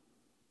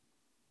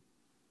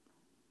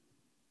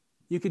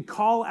 You could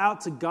call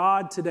out to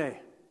God today,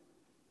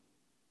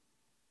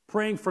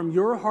 praying from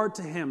your heart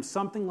to him,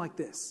 something like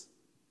this.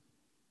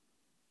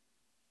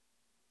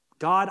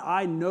 God,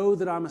 I know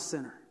that I'm a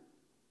sinner.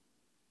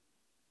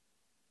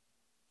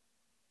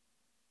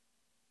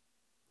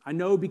 I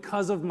know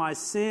because of my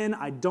sin,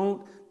 I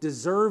don't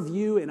deserve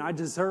you and I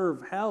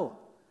deserve hell.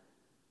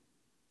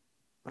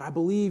 But I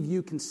believe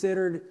you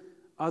considered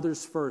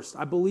others first.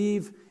 I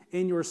believe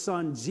in your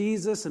Son,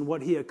 Jesus, and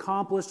what he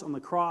accomplished on the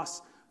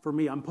cross for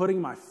me. I'm putting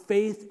my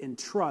faith and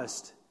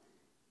trust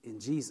in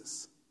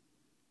Jesus.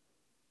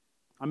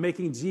 I'm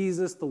making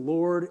Jesus the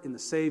Lord and the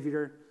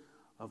Savior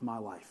of my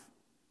life.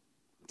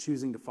 I'm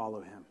choosing to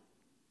follow him.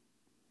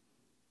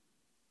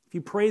 If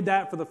you prayed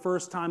that for the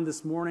first time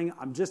this morning,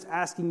 I'm just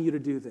asking you to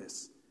do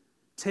this.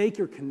 Take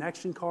your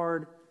connection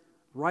card,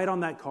 write on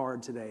that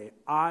card today,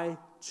 I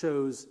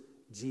chose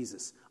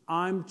Jesus.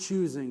 I'm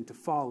choosing to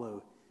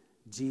follow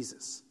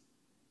Jesus.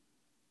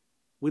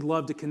 We'd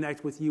love to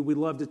connect with you. We'd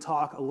love to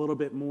talk a little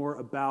bit more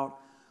about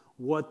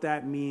what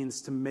that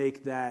means to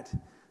make that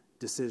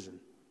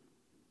decision.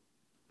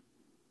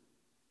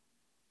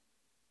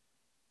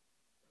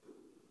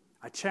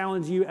 I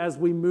challenge you as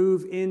we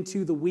move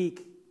into the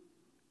week.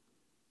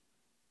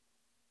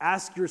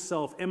 Ask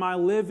yourself, am I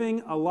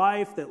living a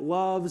life that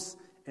loves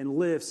and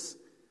lifts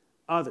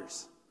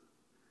others?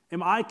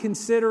 Am I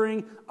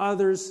considering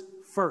others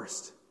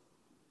first?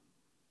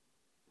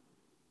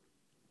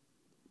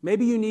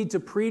 Maybe you need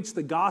to preach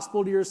the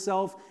gospel to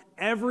yourself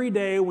every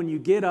day when you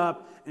get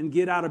up and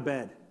get out of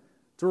bed.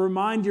 To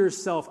remind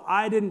yourself,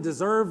 I didn't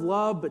deserve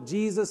love, but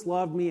Jesus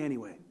loved me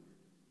anyway.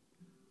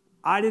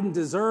 I didn't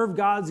deserve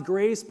God's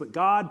grace, but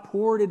God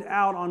poured it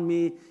out on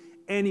me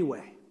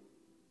anyway.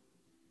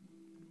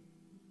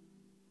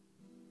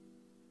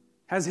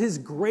 Has his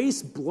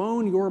grace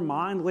blown your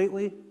mind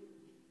lately?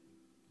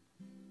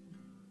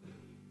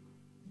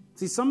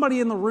 See, somebody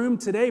in the room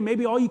today,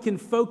 maybe all you can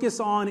focus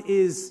on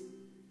is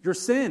your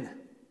sin.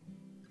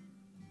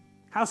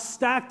 How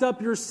stacked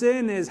up your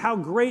sin is, how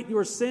great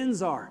your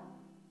sins are.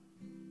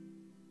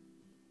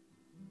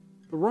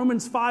 But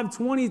Romans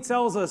 5:20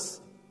 tells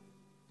us,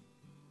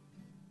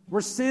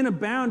 where sin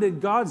abounded,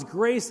 God's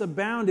grace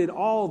abounded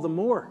all the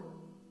more.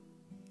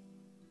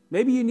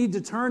 Maybe you need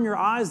to turn your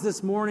eyes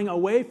this morning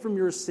away from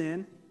your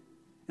sin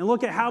and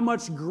look at how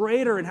much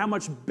greater and how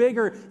much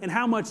bigger and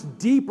how much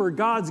deeper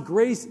God's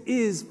grace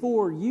is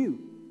for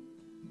you.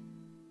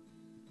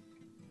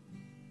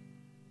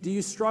 Do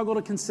you struggle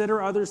to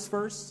consider others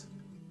first?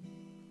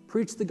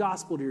 Preach the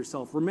gospel to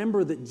yourself.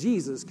 Remember that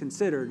Jesus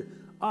considered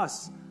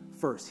us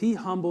first. He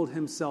humbled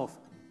himself.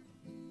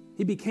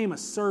 He became a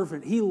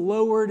servant. He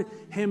lowered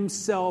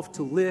himself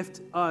to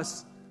lift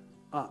us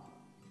up.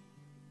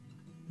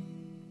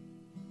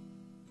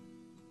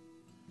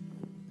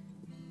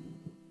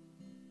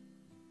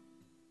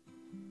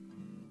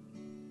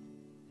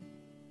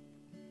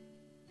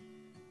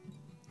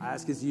 I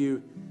ask as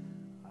you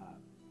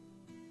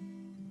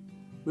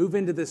move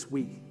into this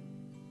week,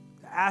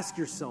 ask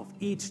yourself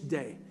each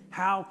day,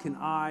 how can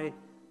I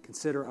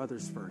consider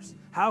others first?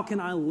 How can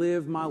I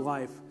live my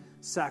life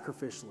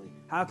sacrificially?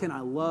 How can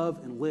I love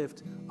and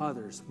lift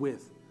others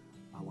with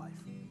my life?